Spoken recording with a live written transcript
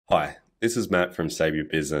Hi, this is Matt from Save Your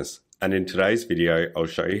Business, and in today's video, I'll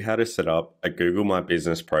show you how to set up a Google My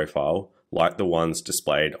Business profile like the ones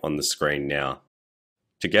displayed on the screen now.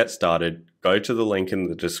 To get started, go to the link in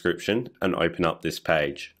the description and open up this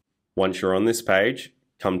page. Once you're on this page,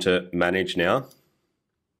 come to Manage Now.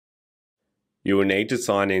 You will need to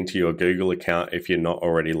sign into your Google account if you're not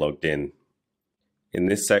already logged in. In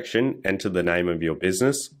this section, enter the name of your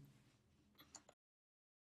business,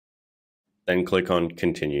 then click on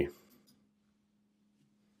Continue.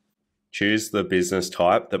 Choose the business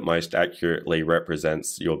type that most accurately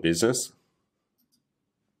represents your business.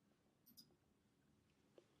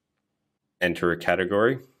 Enter a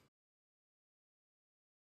category.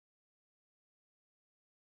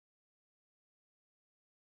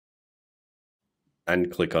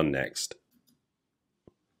 And click on Next.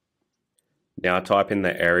 Now type in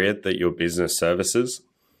the area that your business services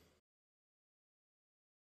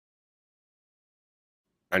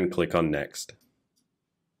and click on Next.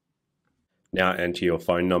 Now enter your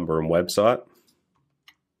phone number and website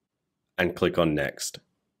and click on Next.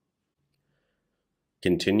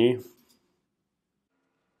 Continue.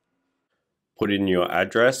 Put in your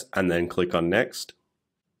address and then click on Next.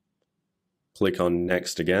 Click on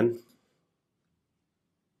Next again.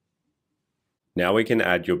 Now we can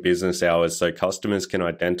add your business hours so customers can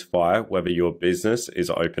identify whether your business is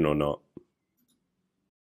open or not.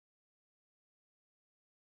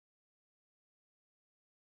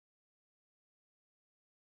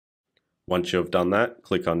 Once you've done that,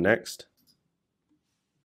 click on Next.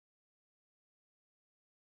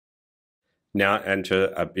 Now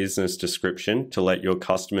enter a business description to let your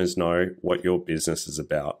customers know what your business is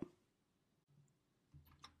about.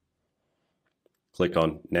 Click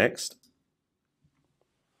on Next.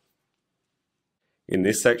 In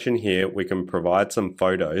this section here, we can provide some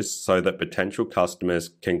photos so that potential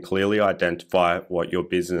customers can clearly identify what your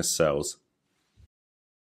business sells.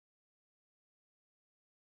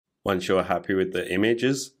 Once you're happy with the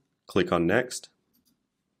images, click on Next.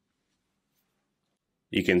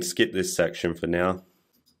 You can skip this section for now.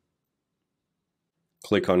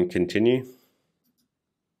 Click on Continue.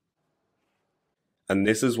 And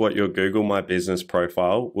this is what your Google My Business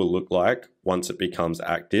profile will look like once it becomes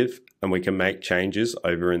active, and we can make changes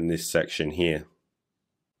over in this section here.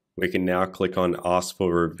 We can now click on Ask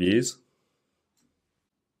for Reviews,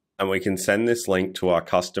 and we can send this link to our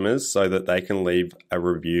customers so that they can leave a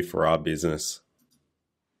review for our business.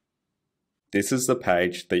 This is the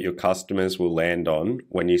page that your customers will land on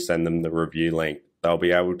when you send them the review link. They'll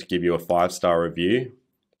be able to give you a 5-star review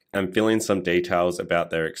and fill in some details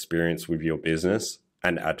about their experience with your business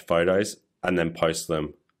and add photos and then post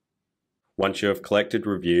them. Once you have collected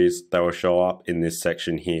reviews, they will show up in this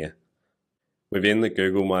section here. Within the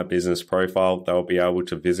Google My Business profile, they'll be able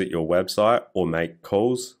to visit your website or make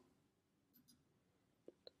calls.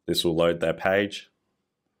 This will load their page.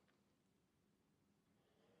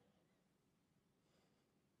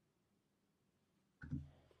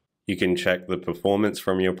 You can check the performance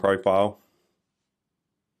from your profile,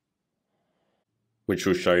 which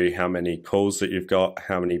will show you how many calls that you've got,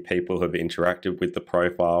 how many people have interacted with the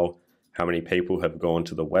profile, how many people have gone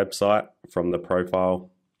to the website from the profile.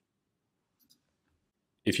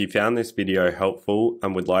 If you found this video helpful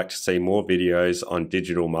and would like to see more videos on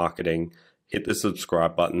digital marketing, hit the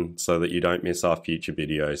subscribe button so that you don't miss our future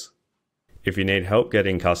videos. If you need help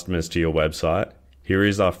getting customers to your website, here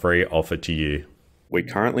is our free offer to you. We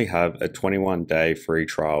currently have a 21-day free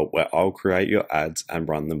trial where I'll create your ads and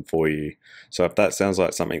run them for you. So if that sounds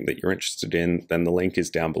like something that you're interested in, then the link is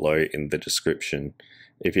down below in the description.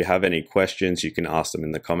 If you have any questions, you can ask them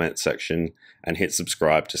in the comments section and hit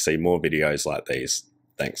subscribe to see more videos like these.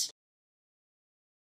 Thanks.